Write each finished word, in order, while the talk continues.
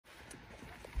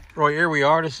Right, here we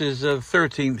are. This is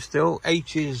 13th still.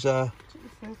 H is 13th.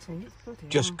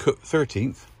 just cooked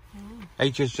 13th.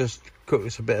 H has just cooked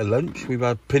us a bit of lunch. We've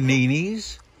had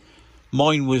paninis.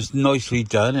 Mine was nicely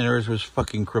done and hers was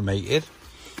fucking cremated.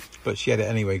 But she had it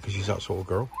anyway because she's that sort of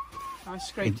girl. I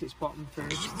scraped its bottom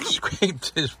first.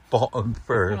 Scraped his bottom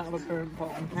first. Can't have a burnt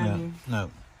bottom, can No, you?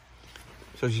 no.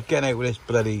 So she's getting out with this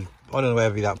bloody... I don't know how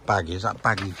heavy that bag is. That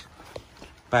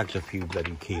bag's a few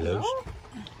bloody kilos.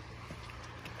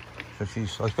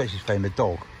 So I suppose she's found a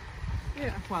dog.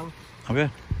 Yeah, well, Have you?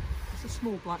 it's a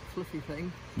small black fluffy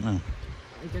thing. No.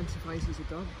 That identifies as a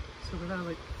dog. So they're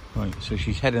like... Right, so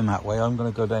she's heading that way. I'm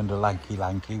going to go down to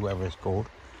Lanky, whatever it's called.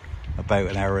 About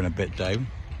an hour and a bit down.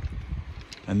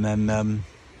 And then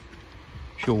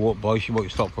she'll walk by. She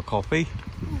might stop for coffee.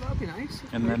 Oh, that'd be nice.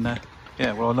 And then,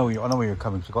 yeah, well, I know where you're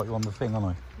coming. So I got you on the thing, haven't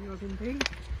I? You're indeed.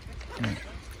 Yeah.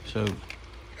 So,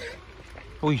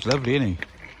 oh, he's lovely, isn't he?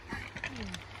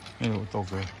 Yeah, little dog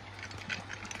there.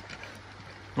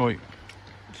 Right.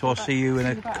 So I'll see you in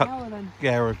a about an hour then.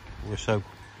 Yeah, or so.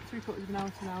 3/4 of an hour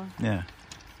to an hour. Yeah.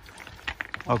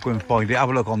 I'll go and find it. Have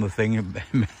a look on the thing and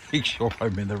make sure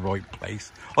I'm in the right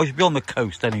place. I should be on the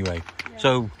coast anyway. Yeah.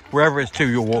 So wherever it's to,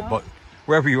 you'll walk by.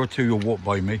 Wherever you're to, you'll walk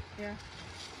by me. Yeah.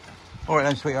 All right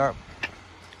then, sweetheart.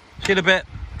 See you in a bit.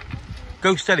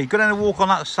 Go steady. Go down and walk on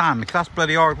that sand because that's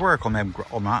bloody hard work on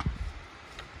that.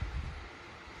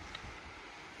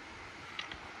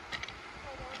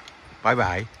 Bye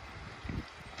bye.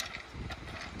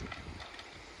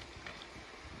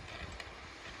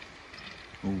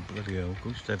 Oh bloody hell!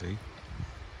 Go steady.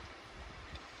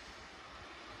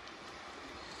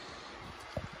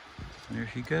 And there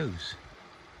she goes.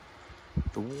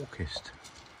 The walkist.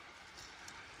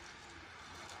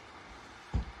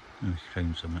 Oh, she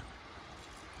found something.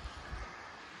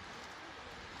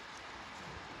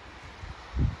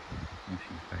 What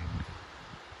she found?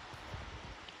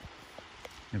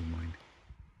 Never mind.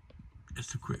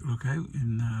 Just a quick look out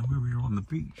in where we are on the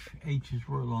beach. H is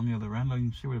right along the other end. I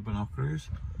can see where the binoculars,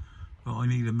 but I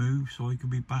need to move so I can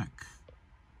be back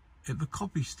at the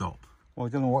copy stop. Well, I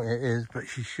don't know what it is, but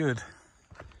she should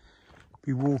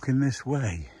be walking this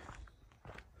way.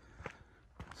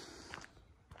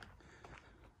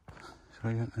 So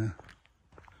I don't know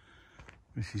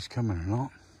if she's coming or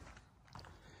not.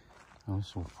 Oh,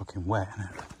 it's all fucking wet,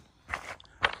 isn't it?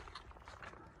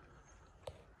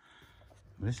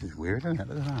 This is weird, isn't it?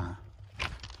 Look at that.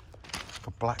 It's like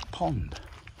a black pond.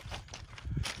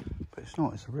 But it's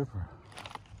not, it's a river.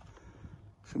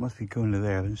 So it must be going to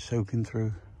there, then soaking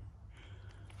through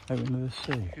out into the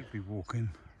sea. Should be walking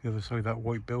the other side of that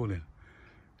white building.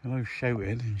 And I've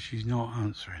shouted and she's not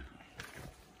answering.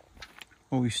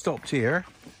 Well, we stopped here.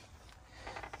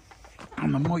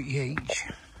 And the Mighty H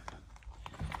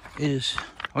is...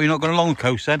 Oh, you're not going along the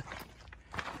coast then?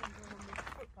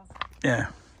 Yeah.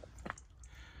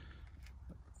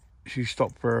 She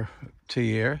stopped for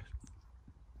tea here.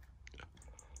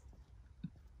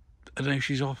 And then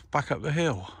she's off back up the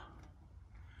hill.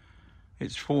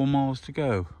 It's 4 miles to go. I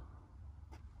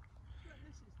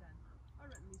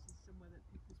reckon this is somewhere that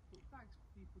people put bags for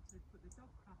people to put the dog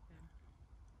crap in.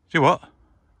 See what?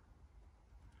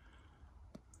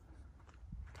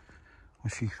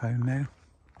 What's she found now?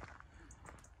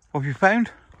 What have you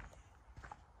found?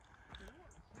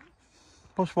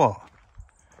 What's what?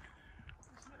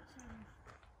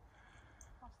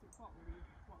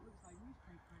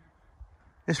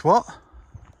 It's what? Plastic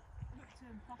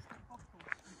bottle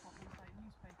with what looks like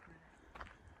newspaper in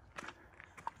it.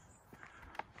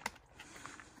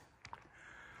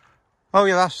 Oh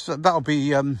yeah, that'll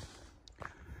be in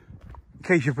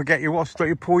case you forget your watch.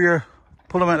 You pull them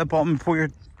at the bottom.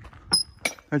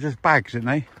 They're just bags, aren't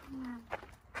they?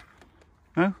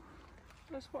 No.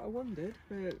 That's what I wondered,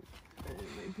 but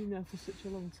it's been there for such a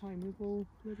long time. We've all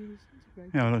bloody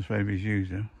disintegrated. Yeah, that's what everybody's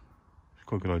used now. It's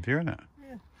quite a good idea, isn't it?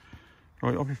 Yeah.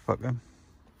 Right, off you fuck them.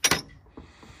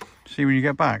 See you when you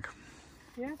get back.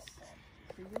 Yes.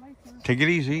 See you later. Take it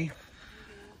easy.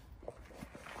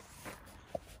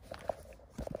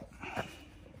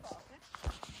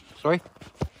 Sorry?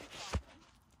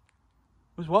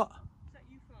 Was what? Is that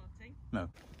you farting? No.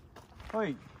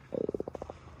 Wait.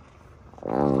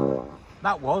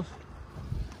 That was.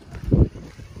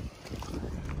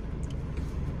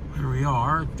 Here we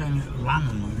are, down at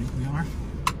Lanham, I think we are.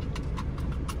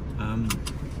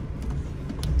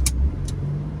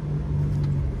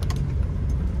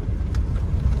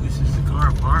 This is the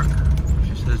car park. It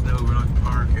just says no overnight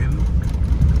parking.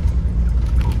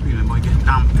 Hoping it might get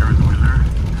damp during the winter.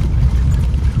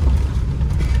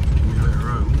 Give me a bit of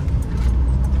room.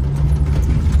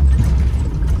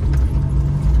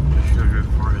 Just show you how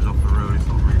far it is off the road. It's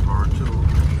not very far.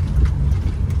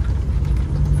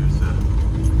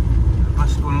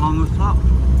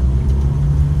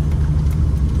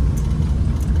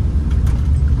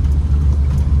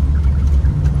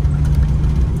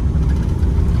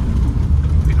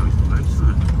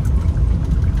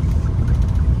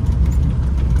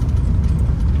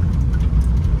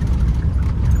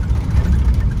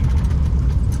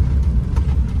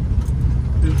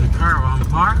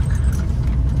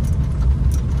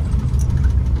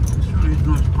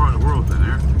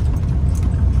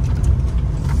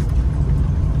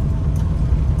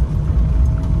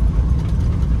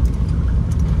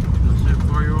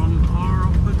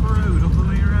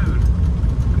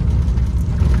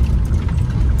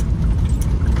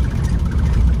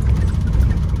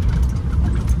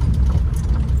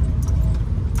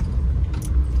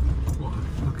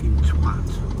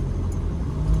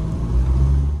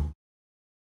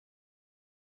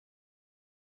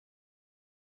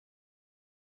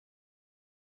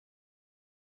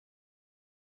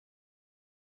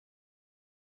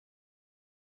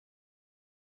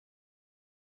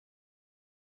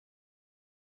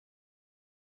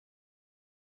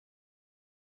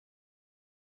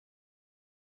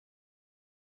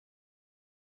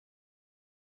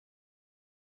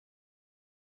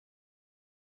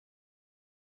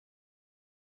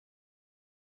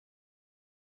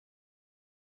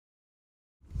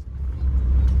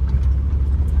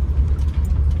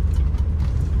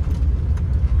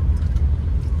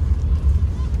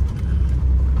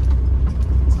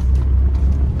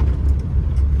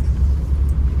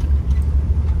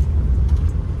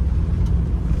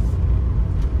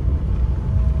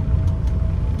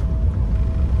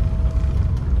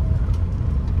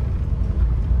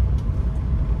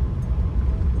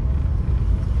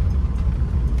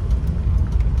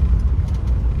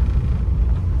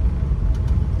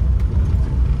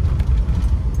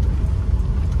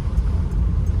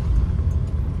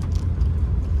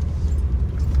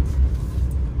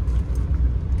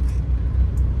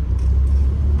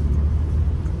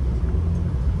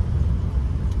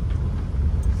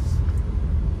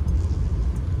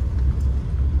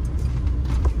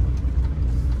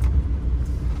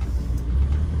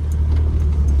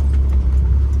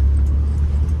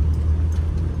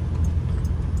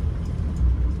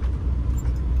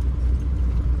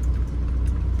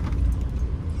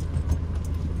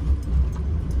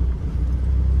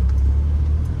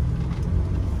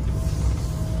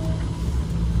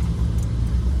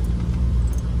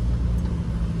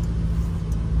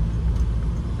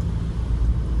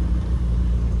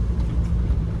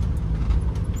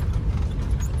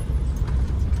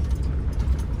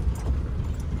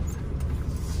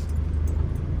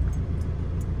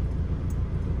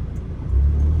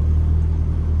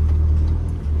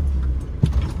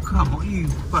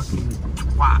 fucking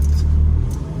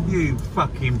twat. You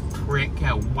fucking prick, you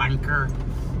wanker.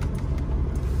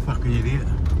 Fucking idiot.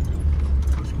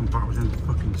 Let's come backwards into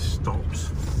fucking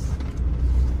stops.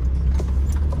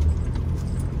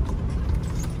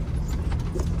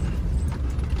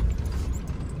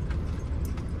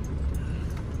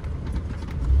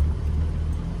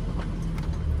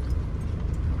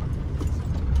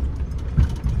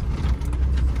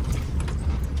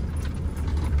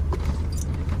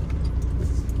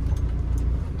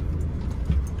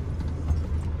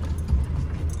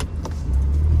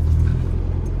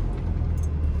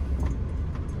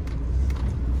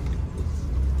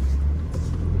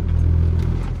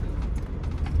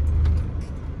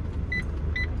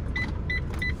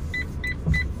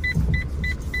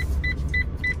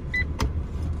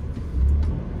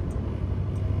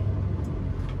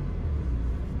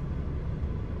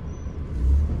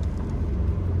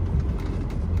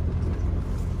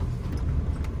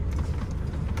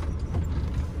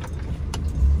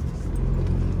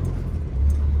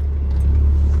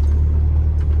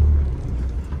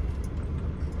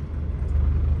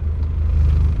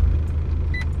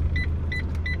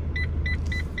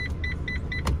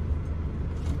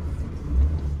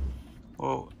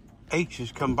 Well, H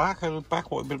has come back. I was back,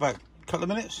 what, been about a couple of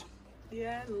minutes?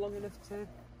 Yeah, long enough to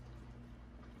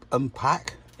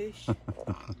Unpack. ish.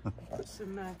 Put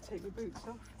some, take the boots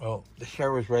off. Well, the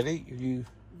shower's ready.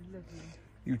 Lovely.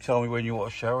 You tell me when you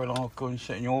want a shower and I'll go and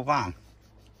sit in your van.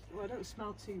 Well, I don't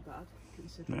smell too bad,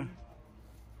 considering.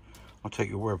 Yeah. I'll take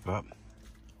your word for that.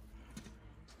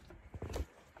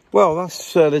 Well,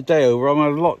 that's the day over. I'm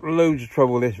having loads of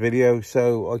trouble with this video,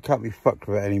 so I can't be fucked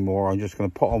with it anymore. I'm just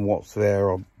going to put on what's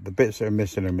there. The bits that are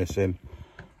missing, and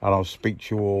I'll speak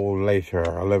to you all later.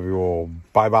 I love you all.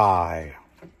 Bye-bye.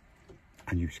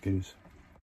 And you skins.